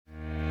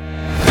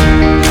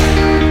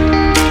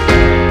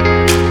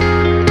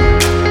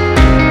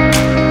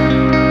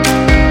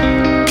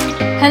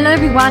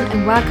everyone,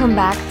 and welcome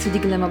back to the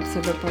Glam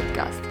Observer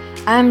podcast.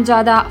 I'm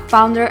Jada,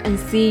 founder and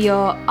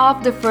CEO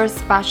of the first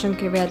fashion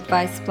career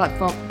advice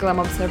platform, Glam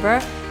Observer,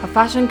 a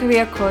fashion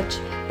career coach,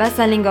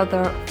 best-selling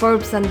author,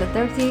 Forbes Under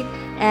 30,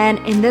 and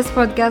in this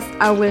podcast,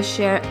 I will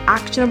share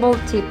actionable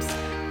tips,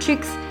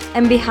 tricks,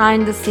 and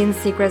behind-the-scenes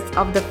secrets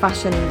of the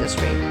fashion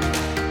industry.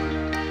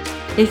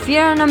 If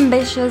you're an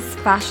ambitious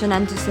fashion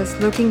enthusiast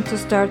looking to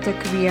start a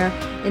career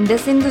in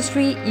this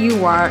industry,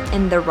 you are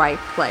in the right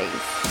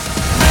place.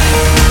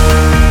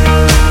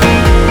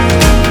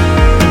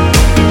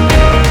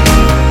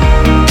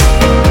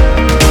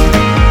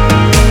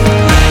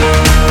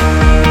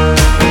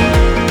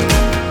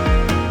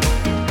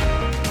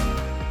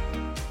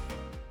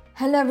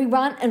 Hello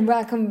everyone and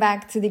welcome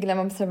back to the Glam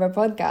Observer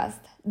podcast.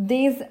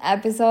 This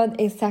episode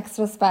is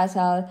extra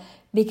special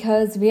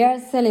because we are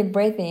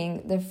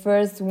celebrating the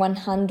first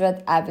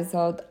 100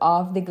 episode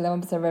of the Glam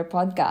Observer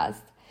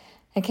podcast.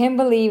 I can't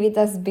believe it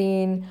has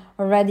been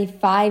already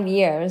 5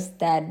 years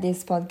that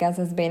this podcast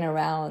has been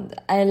around.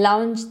 I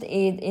launched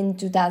it in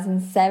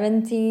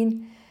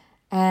 2017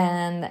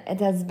 and it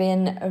has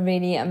been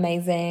really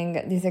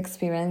amazing. This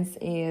experience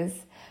is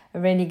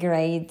really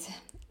great.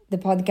 The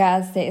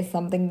podcast is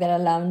something that I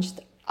launched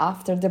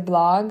after the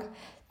blog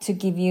to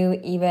give you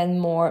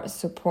even more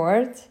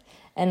support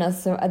and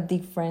also a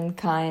different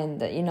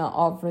kind,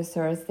 of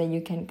resource that you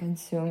can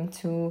consume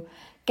to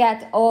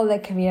get all the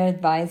career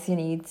advice you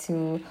need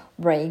to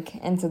break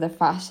into the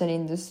fashion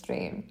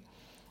industry.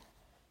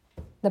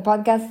 The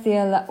podcast is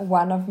still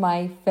one of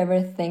my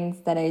favorite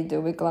things that I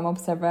do with Glam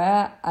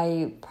Observer.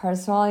 I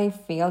personally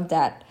feel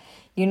that,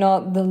 the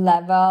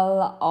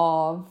level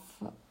of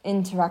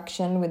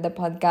interaction with the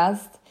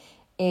podcast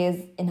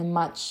is in a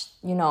much,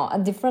 a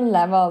different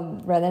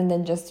level rather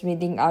than just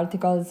reading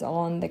articles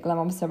on the Glam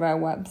Observer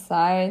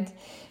website.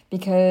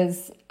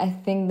 Because I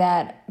think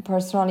that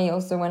personally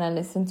also when I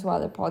listen to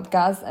other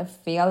podcasts, I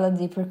feel a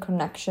deeper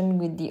connection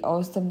with the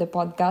host of the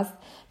podcast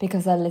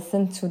because I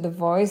listen to the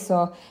voice.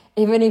 So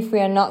even if we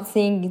are not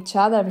seeing each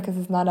other because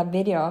it's not a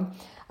video,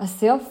 I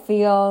still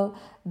feel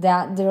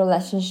that the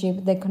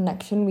relationship, the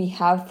connection we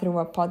have through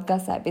a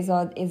podcast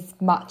episode is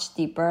much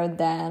deeper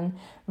than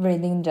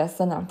reading just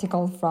an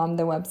article from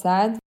the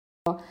website.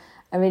 So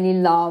I really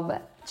love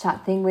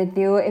chatting with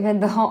you, even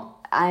though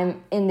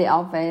I'm in the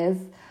office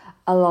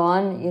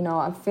alone.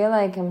 I feel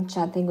like I'm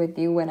chatting with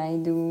you when I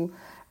do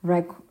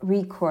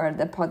record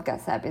the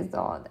podcast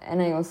episode.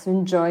 And I also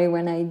enjoy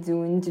when I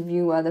do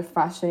interview other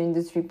fashion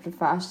industry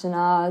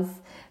professionals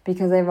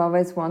because I've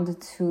always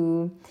wanted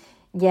to,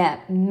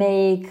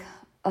 make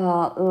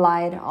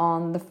light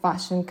on the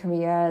fashion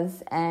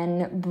careers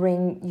and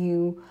bring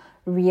you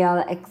real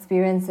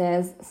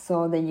experiences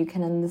so that you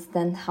can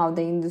understand how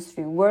the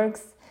industry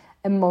works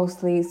and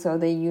mostly so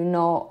that you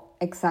know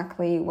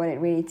exactly what it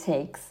really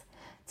takes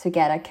to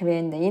get a career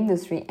in the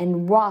industry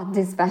and what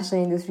these fashion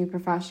industry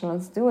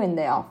professionals do in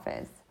the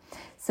office.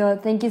 So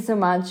thank you so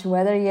much,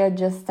 whether you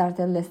just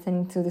started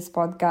listening to this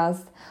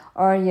podcast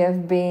or you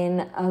have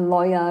been a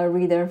loyal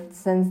reader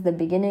since the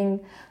beginning.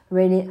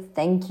 Really,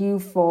 thank you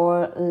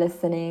for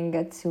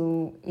listening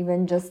to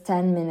even just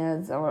 10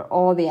 minutes or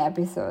all the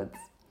episodes.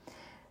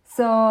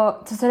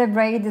 So to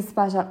celebrate this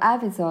special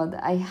episode,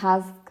 I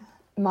asked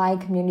my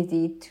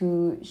community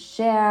to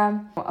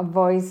share a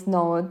voice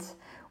note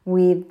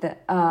with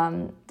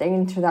the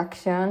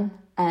introduction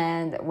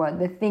and what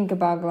they think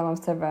about Glam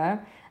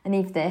Observer and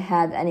if they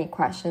had any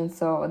questions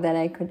so that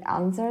I could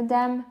answer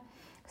them.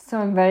 So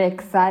I'm very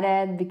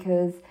excited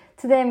because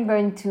today I'm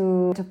going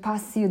to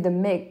pass you the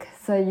mic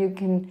so you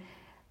can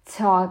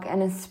talk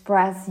and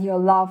express your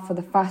love for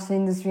the fashion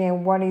industry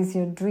and what is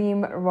your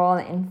dream role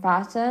in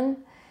fashion.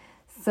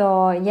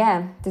 So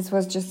this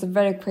was just a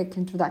very quick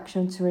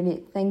introduction to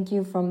really thank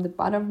you from the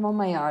bottom of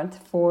my heart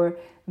for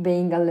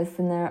being a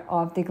listener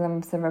of the Glam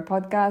Observer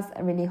podcast.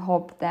 I really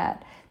hope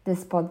that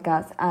this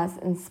podcast has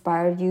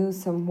inspired you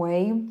some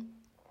way.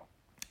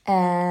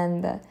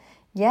 And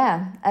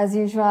as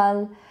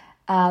usual,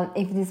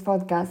 if this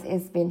podcast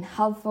has been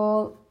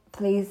helpful,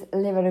 please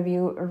leave a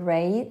review,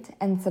 rate,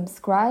 and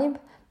subscribe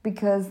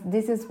because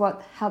this is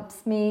what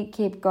helps me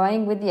keep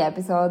going with the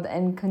episode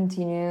and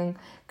continuing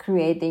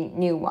creating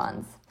new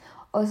ones.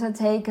 Also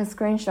take a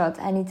screenshot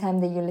anytime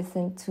that you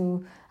listen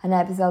to an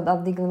episode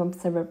of the Glam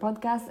Observer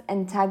podcast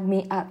and tag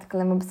me at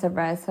Glam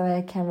Observer so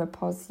I can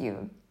repost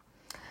you.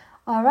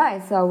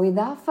 Alright, so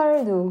without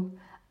further ado,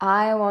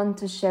 I want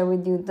to share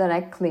with you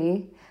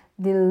directly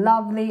the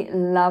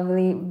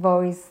lovely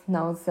voice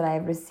notes that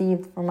I've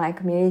received from my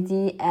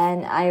community,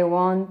 and I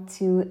want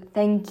to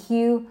thank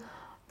you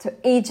to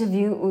each of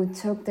you who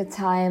took the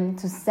time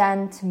to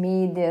send to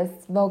me this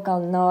vocal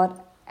note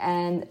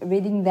and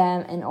reading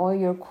them and all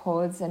your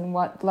quotes and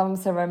what Glam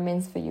Observer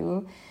means for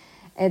you.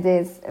 It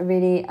is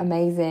really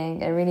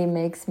amazing. It really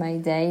makes my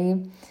day.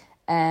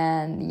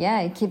 And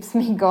it keeps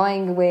me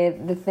going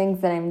with the things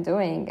that I'm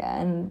doing.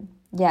 And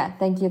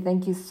thank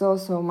you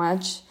so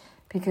much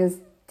because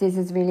this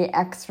is really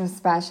extra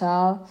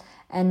special.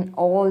 And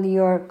all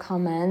your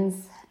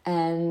comments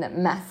and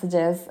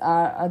messages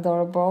are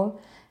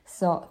adorable.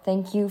 So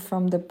thank you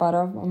from the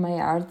bottom of my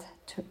heart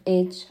to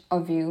each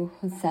of you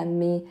who sent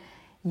me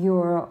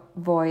your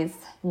voice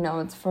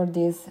notes for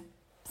this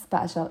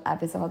special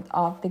episode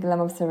of the Glam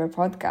Observer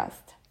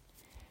podcast.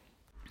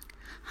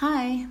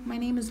 Hi, my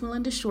name is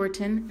Melinda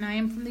Shorten, and I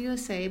am from the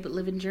USA but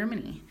live in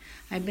Germany.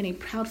 I've been a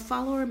proud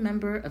follower and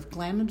member of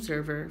Glam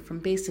Observer from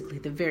basically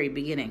the very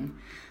beginning.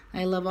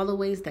 I love all the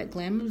ways that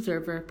Glam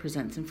Observer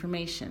presents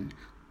information: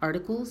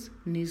 articles,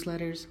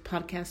 newsletters,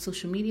 podcasts,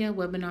 social media,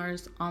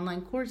 webinars,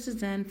 online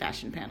courses, and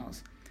fashion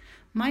panels.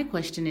 My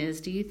question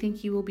is, do you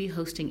think you will be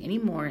hosting any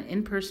more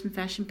in-person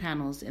fashion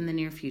panels in the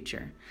near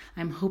future?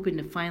 I'm hoping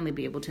to finally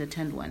be able to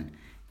attend one.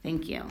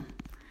 Thank you.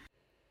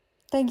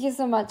 Thank you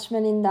so much,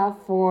 Melinda,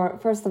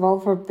 first of all,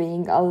 for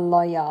being a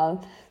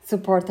loyal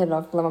supporter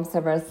of Glam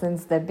Observer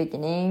since the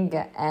beginning,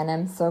 and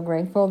I'm so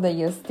grateful that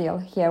you're still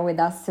here with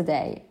us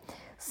today.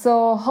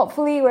 So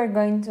hopefully we're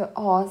going to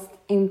host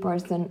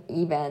in-person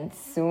events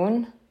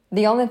soon.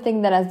 The only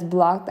thing that has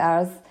blocked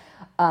us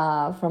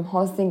from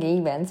hosting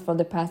events for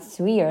the past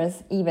 2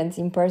 years, events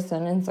in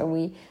person, and so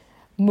we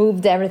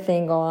moved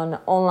everything on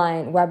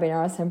online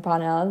webinars and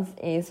panels,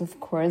 is of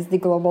course the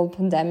global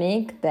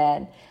pandemic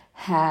that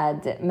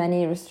had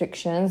many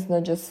restrictions,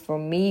 not just for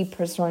me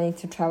personally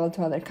to travel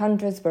to other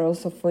countries, but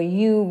also for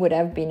you would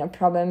have been a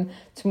problem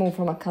to move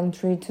from a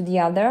country to the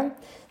other.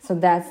 So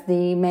that's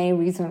the main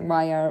reason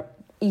why our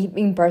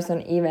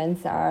in-person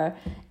events are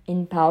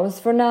in pause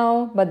for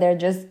now, but they're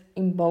just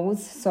in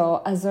pause.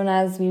 So as soon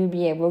as we will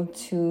be able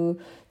to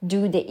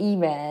do the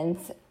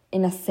events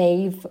in a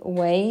safe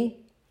way,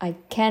 I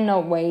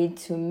cannot wait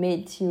to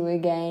meet you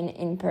again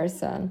in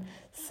person.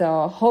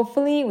 So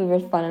hopefully we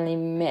will finally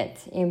meet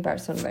in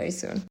person very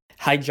soon.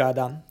 Hi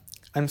Giada,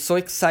 I'm so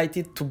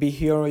excited to be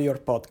here on your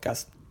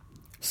podcast.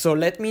 So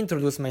let me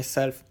introduce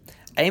myself.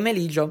 I'm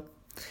Eligio.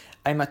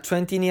 I'm a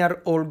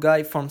 20-year-old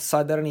guy from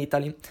southern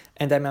Italy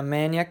and I'm a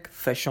maniac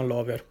fashion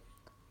lover.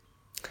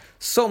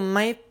 So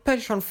my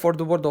passion for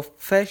the world of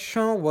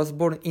fashion was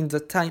born in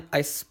the time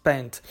I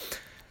spent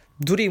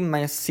during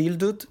my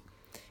childhood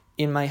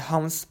in my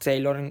home's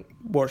tailoring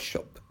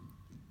workshop.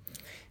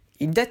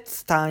 In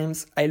that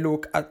times, I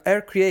look at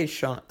hair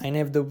creation and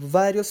have the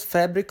various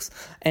fabrics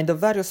and the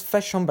various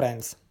fashion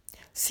brands.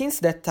 Since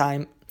that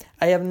time,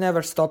 I have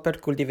never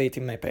stopped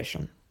cultivating my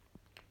passion.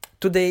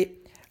 Today,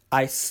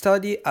 I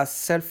study as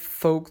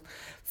self-taught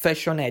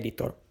fashion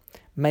editor.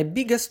 My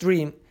biggest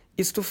dream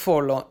is to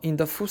follow in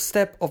the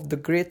footsteps of the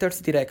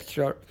greatest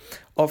director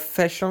of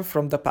fashion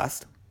from the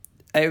past.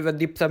 I have a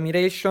deep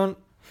admiration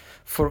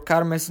for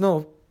Carmen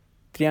Snow,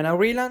 Triana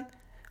Vreeland,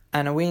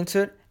 Anna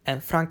Wintour,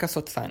 and Franca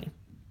Sozzani.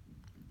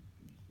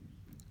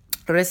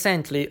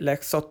 Recently,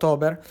 last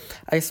October,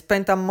 I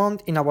spent a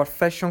month in our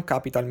fashion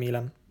capital,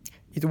 Milan.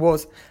 It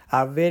was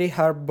a very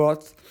hard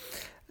but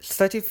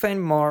satisfying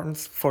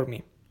month for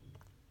me.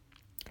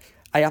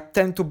 I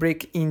attempted to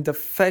break in the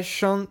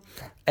fashion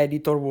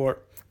editor world,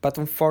 but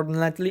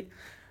unfortunately,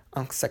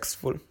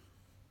 unsuccessful.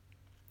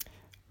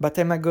 But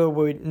I'm a girl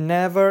who will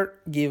never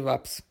give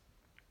up.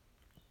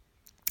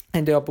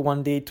 And I hope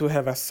one day to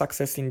have a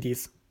success in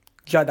this.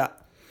 Giada,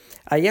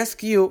 I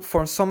ask you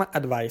for some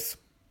advice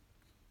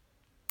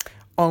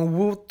on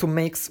who to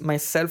make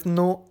myself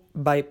know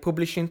by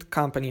publishing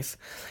companies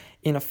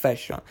in a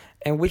fashion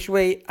and which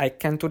way I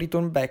can to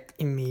return back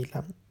in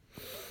Milan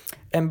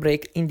and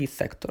break in this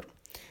sector.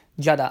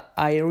 Giada,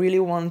 I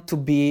really want to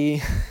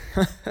be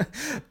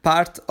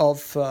part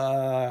of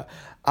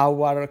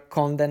our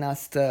Condé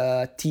Nast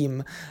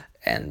team,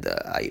 and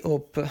I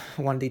hope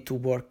one day to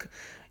work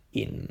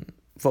in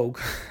Vogue.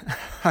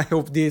 I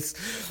hope this,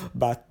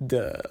 but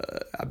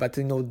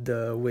you know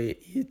the way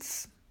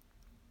it's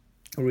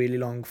really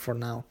long for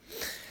now.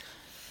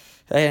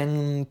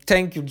 And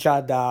thank you,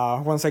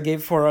 Giada, once again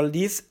for all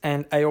this,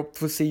 and I hope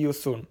to see you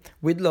soon.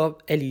 With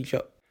love,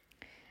 Eligio.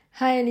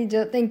 Hi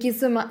Eligio, thank you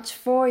so much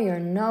for your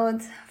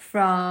note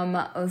from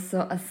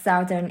also a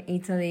southern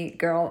Italy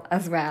girl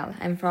as well.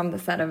 I'm from the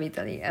south of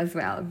Italy as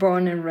well,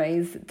 born and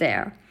raised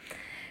there.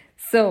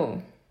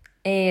 So,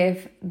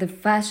 if the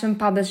fashion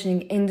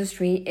publishing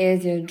industry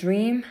is your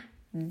dream,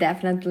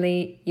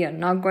 definitely you're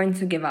not going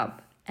to give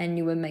up and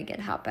you will make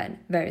it happen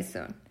very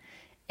soon.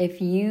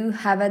 If you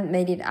haven't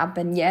made it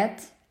happen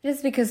yet,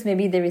 just because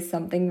maybe there is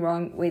something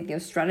wrong with your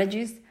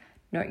strategies,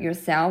 not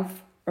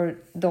yourself, or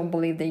don't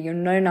believe that you're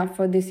not enough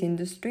for this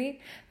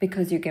industry,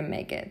 because you can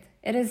make it.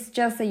 It is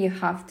just that you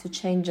have to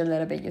change a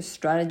little bit your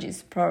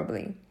strategies,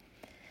 probably.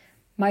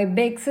 My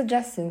big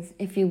suggestions,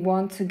 if you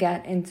want to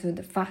get into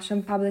the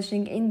fashion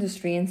publishing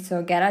industry and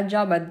so get a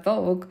job at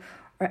Vogue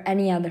or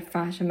any other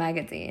fashion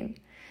magazine,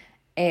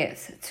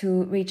 is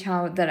to reach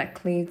out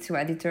directly to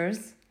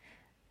editors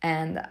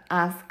and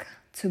ask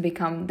to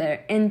become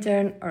their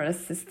intern or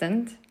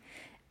assistant.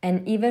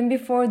 And even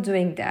before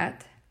doing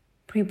that,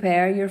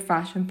 prepare your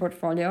fashion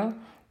portfolio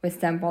with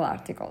sample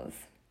articles.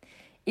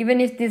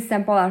 Even if these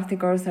sample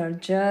articles are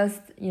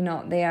just,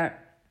 they are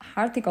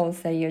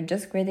articles that you're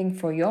just creating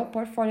for your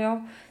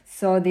portfolio.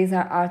 So these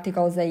are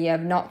articles that you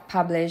have not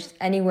published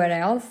anywhere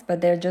else,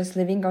 but they're just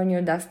living on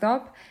your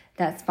desktop.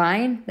 That's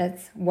fine.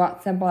 That's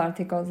what sample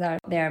articles are.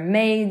 They're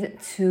made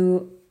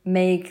to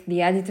make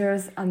the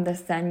editors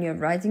understand your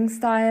writing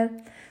style.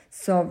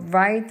 So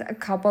write a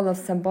couple of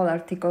sample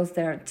articles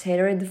that are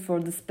tailored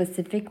for the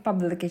specific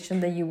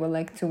publication that you would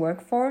like to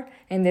work for.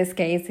 In this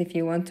case, if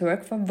you want to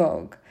work for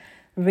Vogue,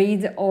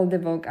 read all the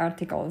Vogue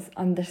articles,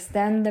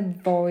 understand the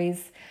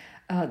voice,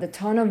 the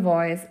tone of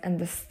voice and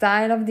the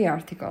style of the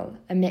article,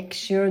 and make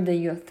sure that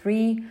your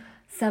 3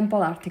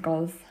 sample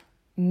articles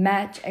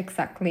match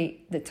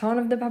exactly the tone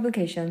of the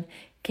publication,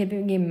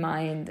 keeping in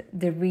mind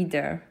the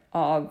reader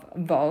of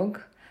Vogue.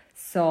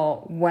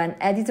 So when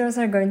editors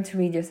are going to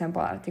read your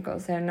sample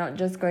articles, they're not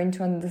just going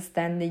to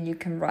understand that you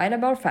can write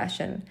about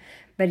fashion,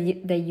 but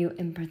that you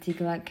in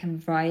particular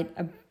can write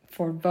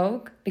for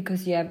Vogue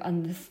because you have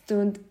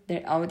understood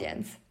their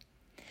audience.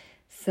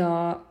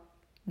 So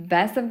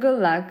best of good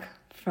luck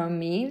from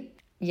me.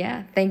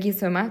 Yeah, thank you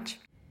so much.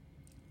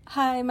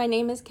 Hi, my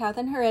name is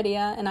Katherine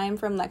Heredia, and I am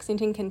from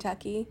Lexington,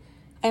 Kentucky.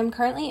 I am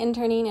currently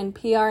interning in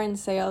PR and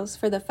sales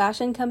for the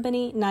fashion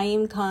company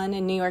Naeem Khan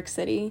in New York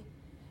City.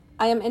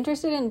 I am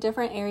interested in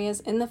different areas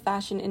in the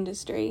fashion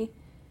industry.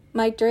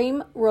 My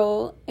dream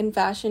role in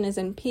fashion is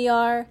in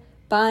PR,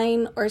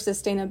 buying, or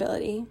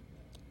sustainability.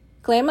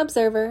 Glam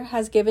Observer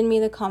has given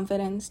me the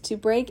confidence to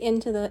break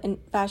into the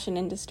fashion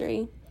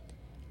industry.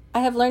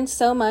 I have learned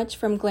so much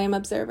from Glam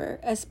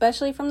Observer,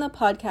 especially from the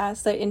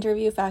podcasts that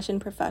interview fashion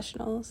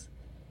professionals.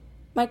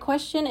 My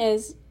question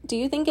is, do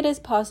you think it is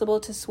possible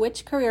to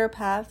switch career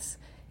paths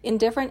in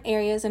different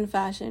areas in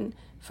fashion,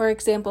 for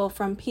example,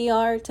 from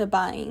PR to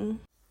buying?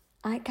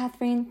 Hi,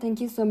 Catherine.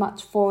 Thank you so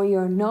much for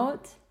your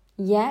note.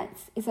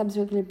 Yes, it's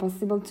absolutely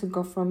possible to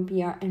go from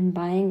PR and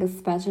buying,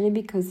 especially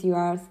because you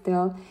are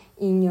still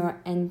in your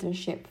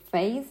internship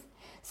phase.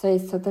 So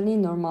it's totally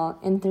normal.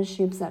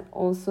 Internships are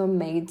also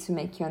made to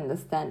make you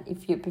understand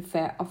if you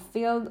prefer a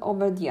field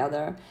over the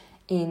other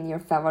in your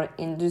favorite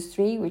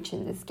industry, which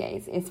in this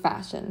case is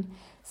fashion.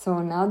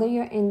 So now that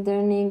you're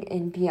interning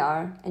in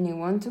PR and you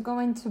want to go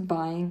into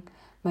buying,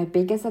 my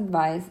biggest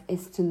advice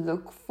is to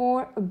look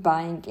for a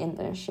buying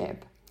internship.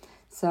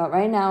 So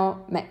right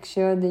now, make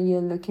sure that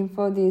you're looking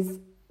for these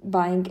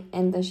buying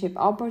internship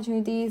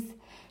opportunities.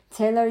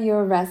 Tailor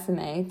your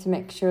resume to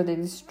make sure that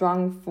it's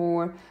strong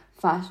for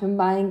fashion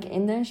buying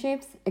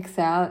internships.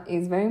 Excel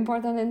is very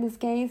important in this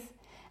case.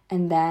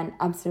 And then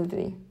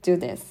absolutely do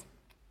this.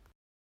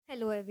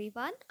 Hello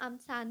everyone, I'm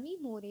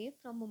Sanvi More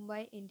from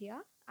Mumbai,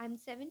 India. I'm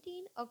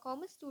 17, a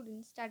commerce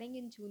student studying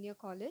in junior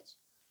college.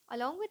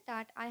 Along with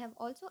that, I have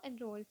also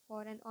enrolled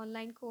for an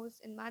online course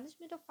in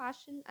management of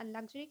fashion and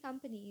luxury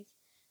companies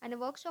and a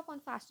workshop on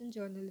fashion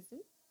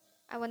journalism.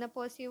 I want to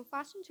pursue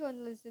fashion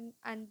journalism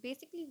and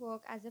basically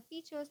work as a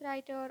features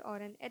writer or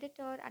an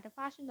editor at a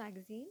fashion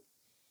magazine.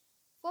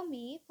 For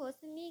me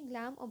personally,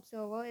 Glam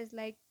Observer is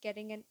like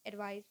getting an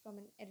advice from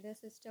an elder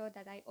sister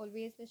that I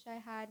always wish I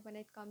had when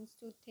it comes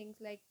to things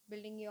like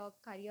building your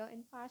career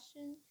in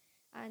fashion.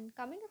 And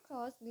coming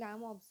across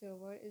Glam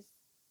Observer is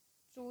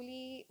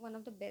truly one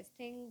of the best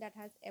thing that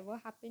has ever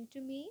happened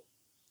to me.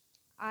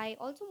 I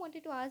also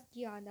wanted to ask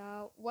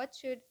Gianna, what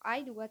should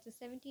I do as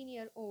a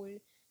 17-year-old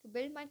to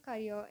build my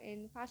career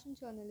in fashion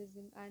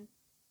journalism, and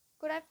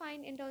could I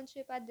find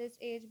internship at this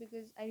age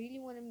because I really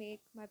want to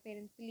make my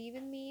parents believe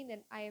in me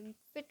that I am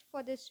fit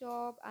for this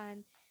job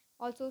and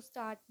also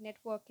start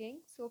networking.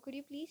 So could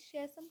you please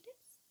share some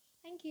tips?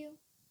 Thank you.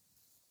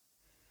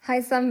 Hi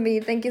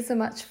Samvi, thank you so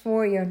much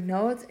for your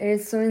note. It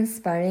is so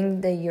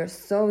inspiring that you're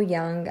so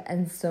young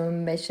and so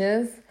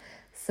ambitious.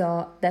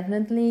 So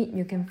definitely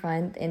you can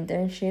find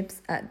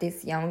internships at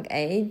this young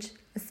age,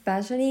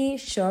 especially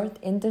short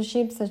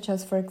internships such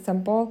as, for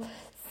example,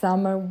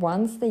 summer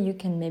ones that you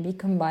can maybe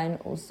combine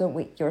also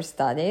with your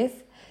studies.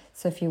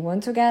 So if you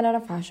want to get out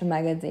of fashion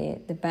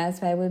magazine, the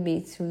best way would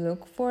be to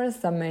look for a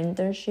summer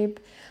internship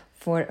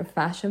for a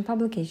fashion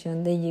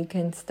publication that you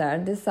can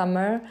start this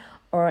summer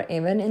or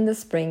even in the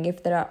spring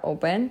if they are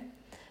open.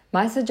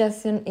 My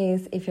suggestion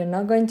is, if you're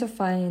not going to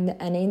find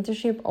an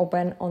internship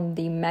open on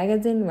the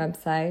magazine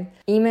website,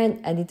 email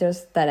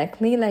editors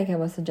directly like I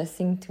was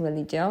suggesting to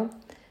Eligio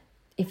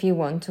if you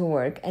want to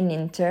work an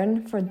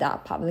intern for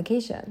that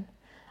publication.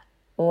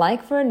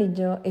 Like for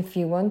Eligio, if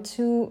you want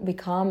to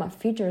become a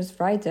features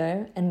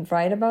writer and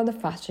write about the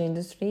fashion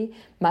industry,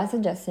 my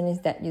suggestion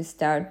is that you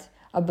start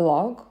a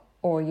blog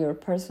or your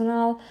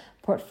personal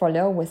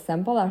portfolio with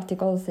sample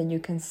articles that you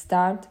can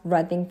start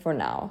writing for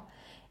now.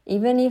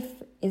 Even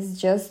if it's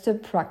just to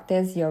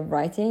practice your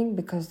writing,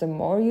 because the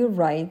more you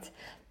write,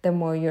 the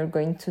more you're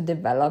going to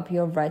develop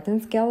your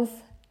writing skills.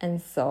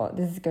 And so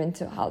this is going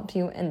to help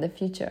you in the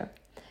future.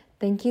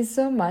 Thank you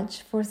so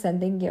much for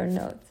sending your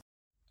notes.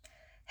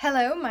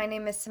 Hello, my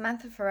name is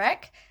Samantha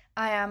Farek.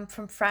 I am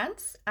from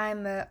France.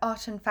 I'm an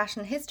art and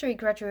fashion history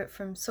graduate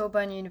from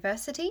Sorbonne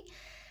University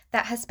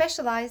that has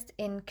specialized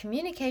in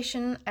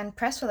communication and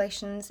press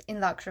relations in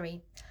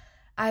luxury.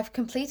 I've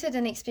completed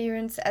an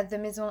experience at the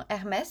Maison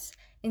Hermès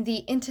in the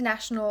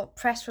International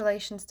Press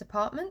Relations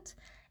Department,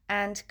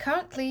 and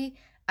currently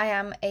I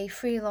am a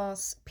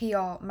freelance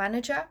PR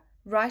manager,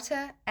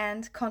 writer,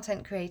 and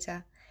content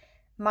creator.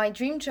 My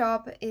dream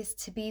job is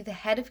to be the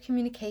head of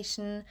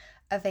communication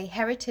of a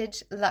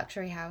heritage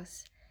luxury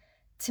house.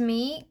 To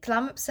me,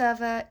 Glam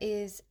Observer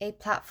is a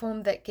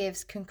platform that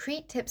gives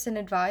concrete tips and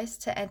advice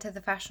to enter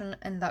the fashion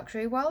and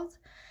luxury world.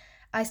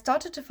 I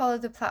started to follow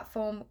the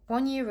platform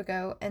 1 year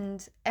ago,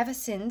 and ever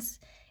since,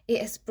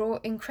 it has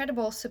brought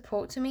incredible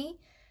support to me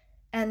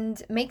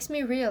and makes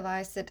me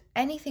realize that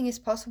anything is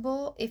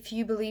possible if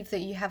you believe that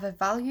you have a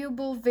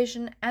valuable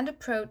vision and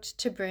approach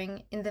to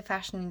bring in the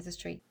fashion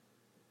industry.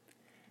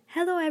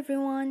 Hello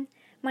everyone,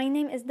 my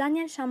name is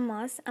Daniel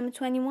Shammas. I'm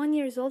 21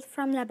 years old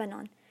from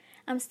Lebanon.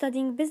 I'm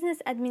studying business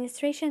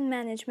administration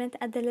management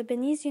at the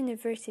Lebanese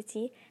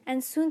University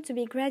and soon to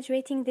be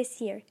graduating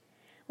this year.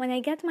 When I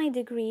get my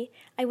degree,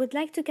 I would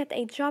like to get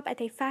a job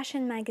at a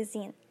fashion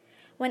magazine.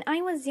 When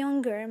I was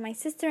younger, my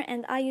sister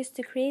and I used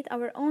to create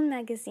our own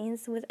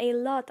magazines with a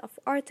lot of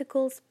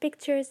articles,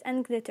 pictures,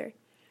 and glitter.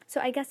 So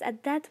I guess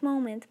at that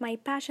moment, my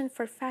passion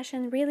for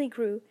fashion really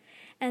grew,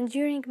 and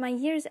during my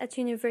years at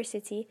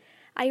university,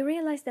 I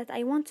realized that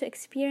I want to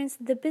experience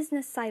the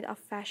business side of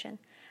fashion,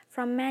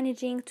 from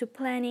managing to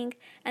planning,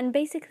 and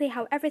basically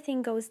how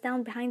everything goes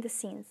down behind the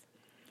scenes.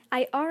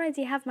 I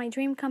already have my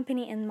dream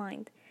company in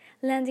mind.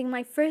 Landing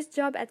my first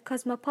job at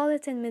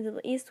Cosmopolitan Middle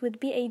East would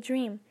be a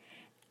dream.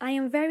 I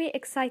am very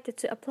excited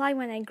to apply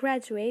when I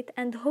graduate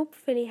and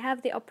hopefully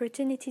have the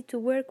opportunity to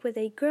work with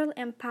a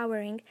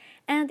girl-empowering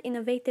and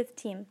innovative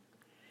team.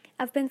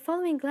 I've been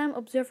following Glam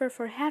Observer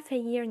for half a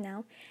year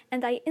now,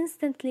 and I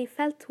instantly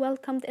felt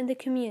welcomed in the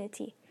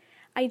community.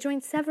 I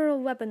joined several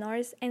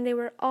webinars, and they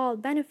were all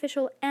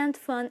beneficial and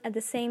fun at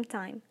the same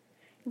time.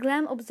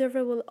 Glam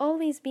Observer will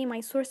always be my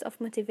source of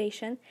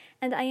motivation,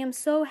 and I am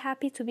so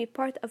happy to be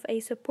part of a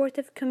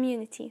supportive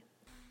community.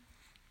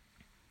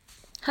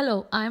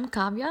 Hello, I'm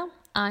Kavya.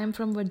 I'm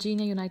from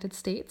Virginia, United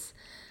States.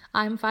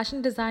 I'm a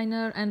fashion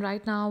designer and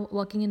right now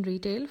working in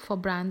retail for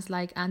brands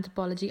like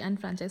Anthropologie and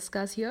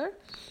Francesca's here.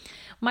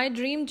 My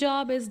dream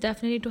job is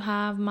definitely to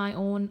have my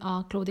own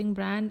clothing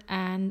brand,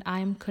 and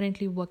I'm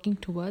currently working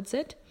towards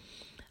it.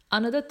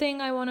 Another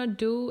thing I want to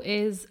do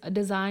is a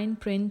design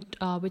print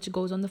which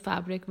goes on the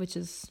fabric, which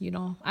is,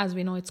 as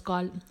we know, it's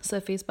called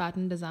surface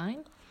pattern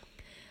design.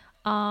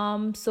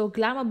 So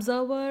Glam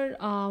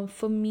Observer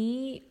for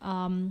me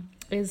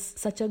is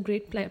such a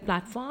great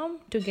platform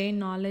to gain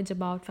knowledge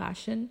about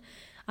fashion.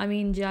 I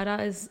mean,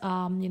 Giara is,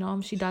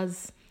 she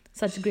does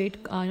such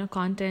great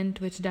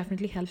content which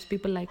definitely helps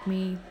people like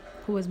me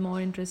who is more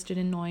interested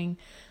in knowing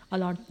a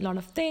lot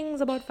of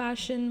things about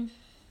fashion.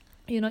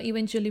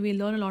 Eventually we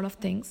learn a lot of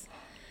things.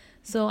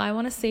 So I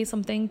want to say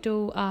something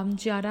to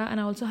Giara, and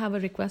I also have a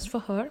request for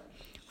her.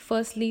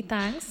 Firstly,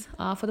 thanks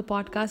for the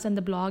podcast and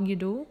the blog you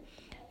do.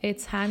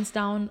 It's hands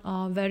down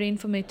very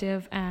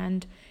informative,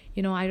 and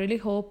I really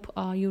hope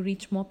you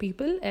reach more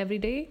people every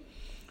day.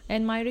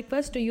 And my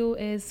request to you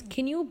is,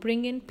 can you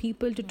bring in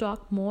people to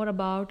talk more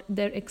about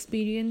their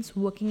experience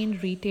working in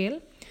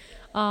retail,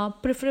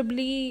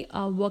 preferably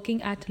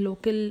working at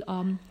local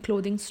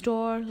clothing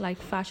store like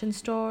fashion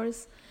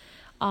stores,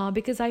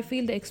 because I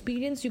feel the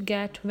experience you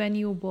get when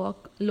you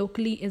work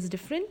locally is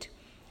different,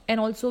 and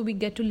also we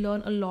get to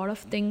learn a lot of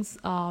things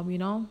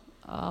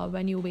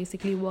when you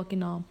basically work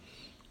in a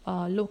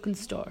local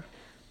store.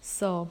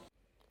 So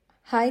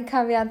Hi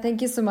Kavya,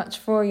 thank you so much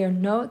for your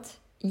note.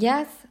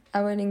 Yes,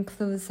 I will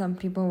include some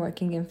people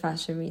working in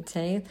fashion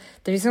retail.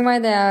 The reason why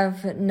they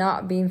have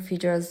not been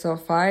featured so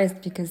far is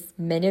because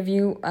many of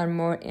you are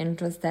more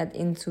interested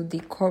into the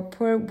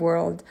corporate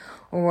world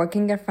or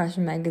working at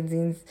fashion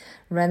magazines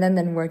rather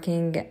than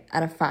working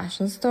at a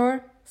fashion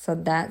store. So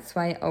that's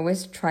why I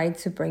always try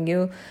to bring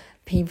you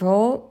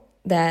people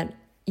that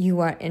you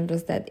are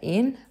interested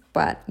in.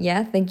 But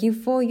yeah, thank you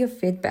for your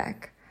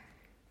feedback.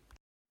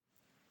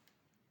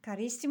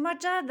 Carissima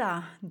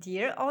Giada,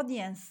 dear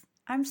audience,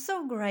 I'm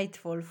so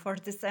grateful for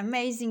this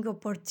amazing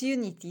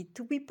opportunity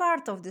to be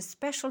part of this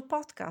special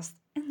podcast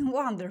and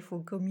wonderful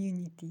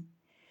community.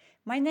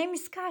 My name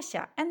is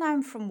Kasia and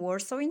I'm from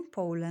Warsaw in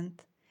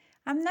Poland.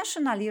 I'm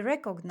nationally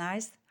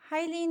recognized,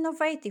 highly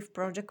innovative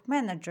project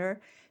manager,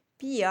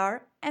 PR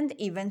and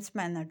events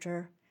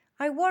manager.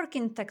 I work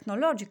in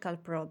technological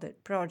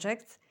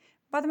projects,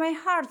 but my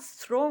heart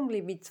strongly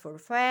beats for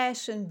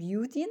fashion,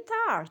 beauty and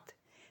art.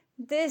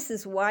 This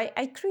is why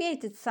I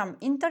created some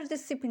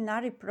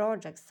interdisciplinary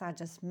projects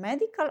such as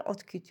medical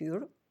haute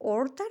couture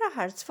or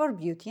terahertz for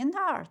beauty and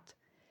art.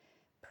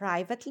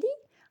 Privately,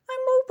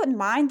 I'm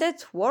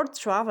open-minded world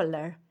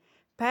traveler,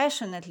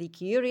 passionately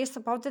curious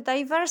about the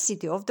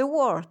diversity of the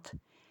world.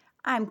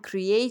 I'm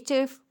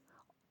creative,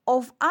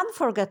 of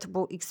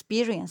unforgettable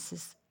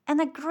experiences, and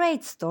a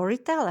great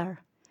storyteller.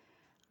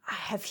 I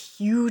have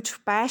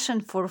huge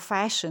passion for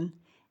fashion,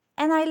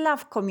 and I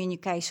love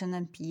communication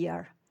and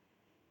PR.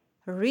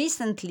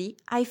 Recently,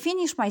 I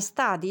finished my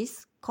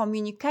studies,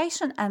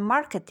 Communication and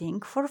Marketing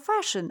for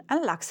Fashion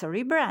and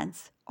Luxury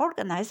Brands,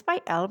 organized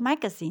by Elle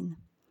Magazine.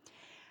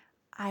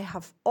 I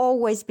have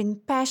always been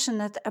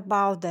passionate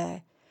about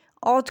the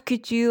haute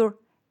couture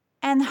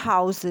and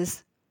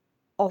houses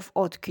of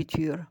haute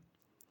couture.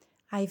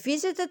 I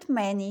visited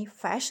many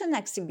fashion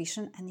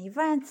exhibitions and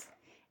events,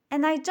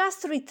 and I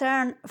just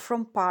returned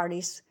from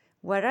Paris,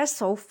 where I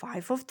saw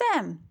 5 of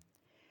them.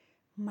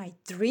 My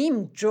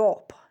dream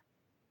job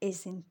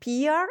is in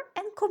PR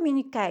and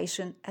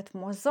communication at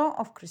Maison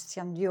of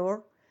Christian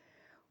Dior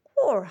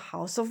or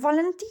House of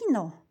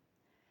Valentino.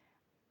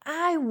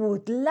 I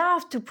would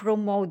love to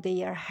promote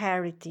their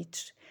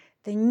heritage,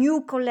 the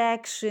new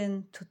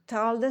collection, to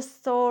tell the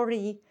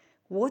story,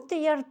 what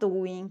they are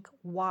doing,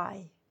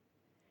 why.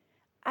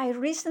 I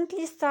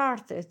recently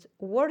started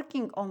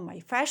working on my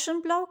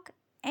fashion blog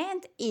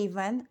and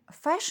even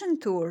fashion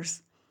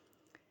tours.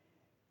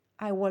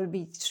 I will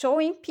be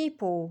showing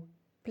people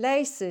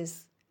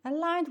places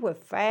aligned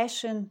with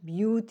fashion,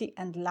 beauty,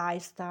 and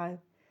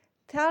lifestyle,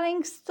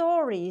 telling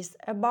stories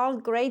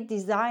about great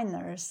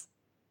designers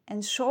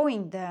and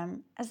showing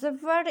them as a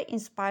very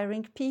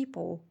inspiring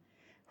people.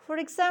 For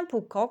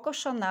example, Coco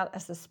Chanel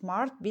as a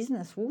smart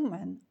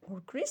businesswoman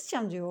or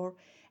Christian Dior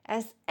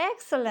as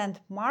excellent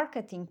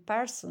marketing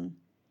person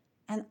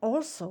and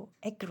also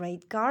a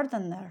great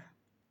gardener.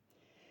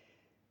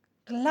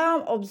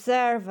 Glam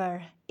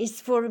Observer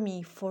is for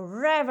me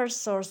forever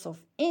source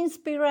of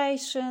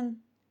inspiration.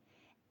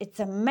 It's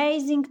an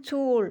amazing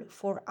tool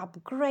for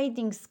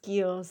upgrading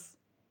skills,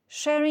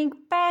 sharing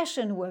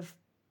passion with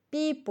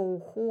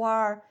people who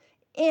are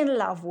in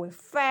love with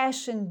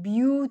fashion,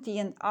 beauty,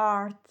 and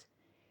art,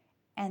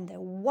 and a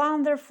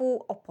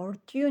wonderful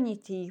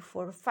opportunity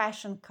for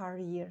fashion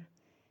career.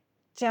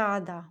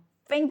 Giada,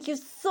 thank you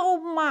so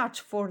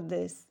much for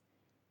this.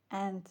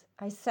 And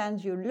I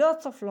send you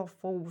lots of love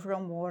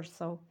from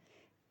Warsaw.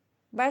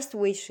 Best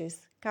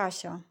wishes,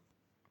 Kasia.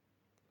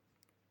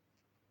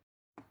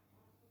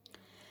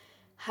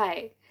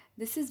 Hi,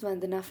 this is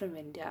Vandana from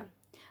India.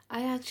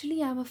 I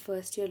actually am a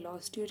first year law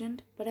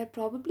student, but I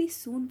probably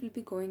soon will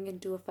be going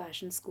into a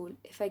fashion school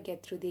if I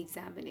get through the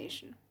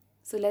examination.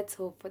 So let's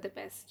hope for the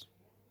best.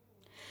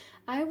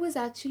 I was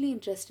actually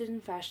interested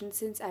in fashion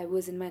since I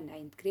was in my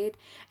 9th grade,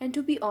 and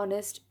to be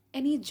honest,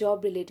 any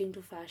job relating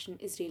to fashion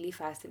is really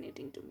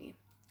fascinating to me,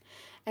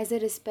 as I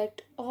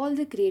respect all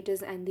the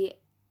creators and the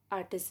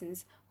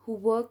artisans who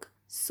work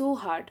so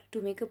hard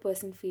to make a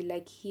person feel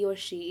like he or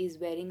she is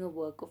wearing a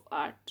work of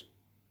art.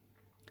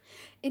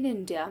 In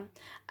India,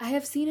 I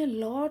have seen a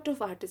lot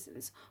of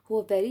artisans who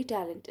are very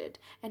talented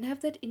and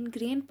have that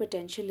ingrained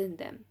potential in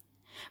them,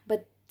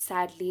 but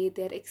sadly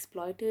they are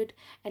exploited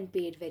and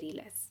paid very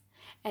less.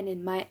 And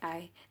in my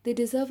eye, they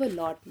deserve a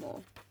lot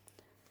more.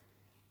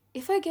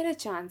 If I get a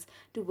chance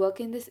to work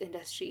in this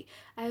industry,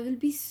 I will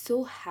be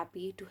so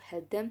happy to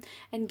help them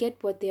and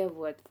get what they are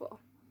worth for.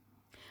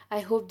 I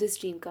hope this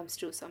dream comes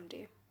true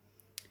someday.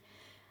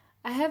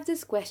 I have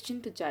this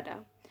question to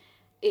Jada,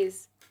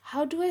 is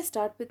how do I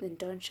start with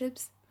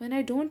internships when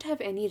I don't have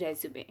any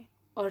resume?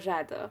 Or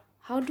rather,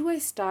 how do I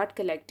start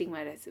collecting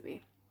my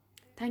resume?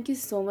 Thank you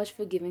so much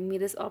for giving me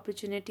this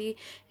opportunity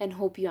and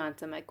hope you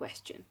answer my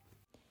question.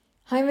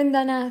 Hi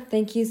Vandana,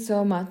 thank you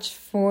so much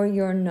for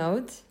your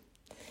note.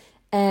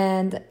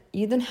 And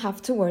you don't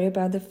have to worry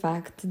about the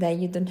fact that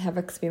you don't have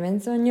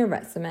experience on your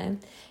resume.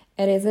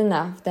 It is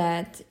enough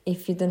that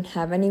if you don't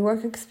have any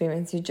work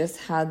experience, you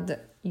just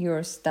had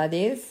your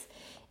studies.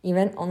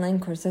 Even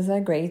online courses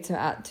are great to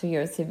add to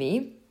your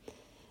CV.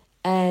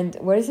 And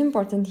what is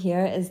important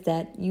here is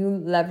that you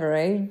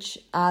leverage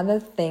other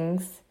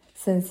things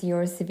since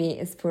your CV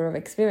is full of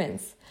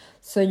experience.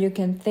 So you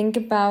can think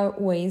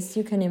about ways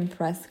you can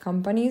impress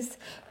companies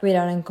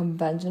without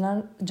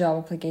unconventional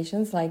job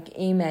applications, like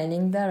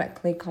emailing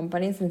directly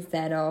companies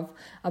instead of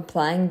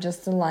applying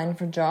just online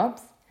for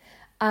jobs.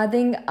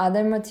 Adding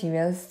other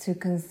materials to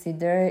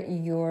consider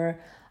your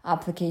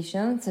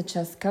application, such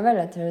as cover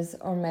letters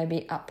or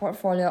maybe a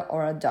portfolio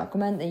or a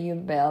document that you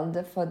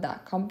build for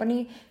that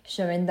company,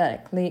 showing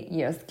directly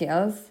your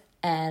skills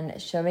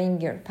and showing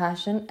your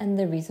passion and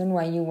the reason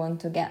why you want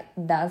to get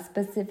that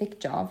specific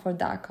job for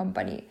that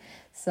company.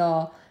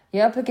 So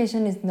your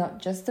application is not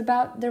just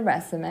about the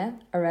resume.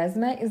 A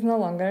resume is no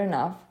longer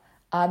enough.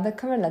 Add a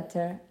cover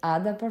letter,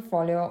 add a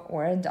portfolio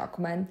or a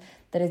document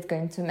that is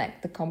going to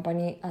make the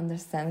company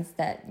understand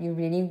that you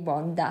really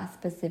want that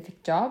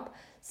specific job.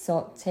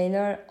 So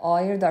tailor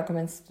all your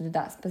documents to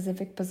that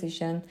specific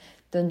position.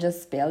 Don't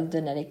just build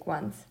generic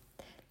ones.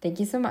 Thank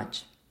you so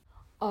much.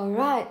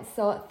 Alright,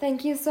 so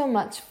thank you so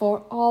much for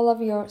all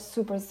of your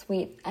super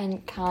sweet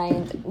and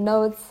kind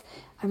notes.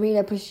 I really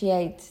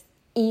appreciate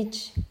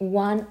each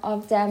one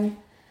of them.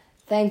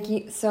 Thank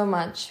you so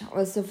much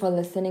also for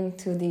listening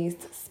to this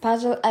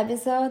special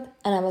episode,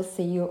 and I will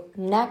see you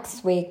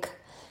next week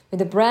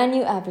with a brand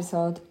new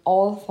episode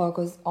all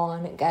focused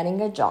on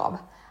getting a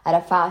job at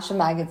a fashion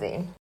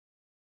magazine.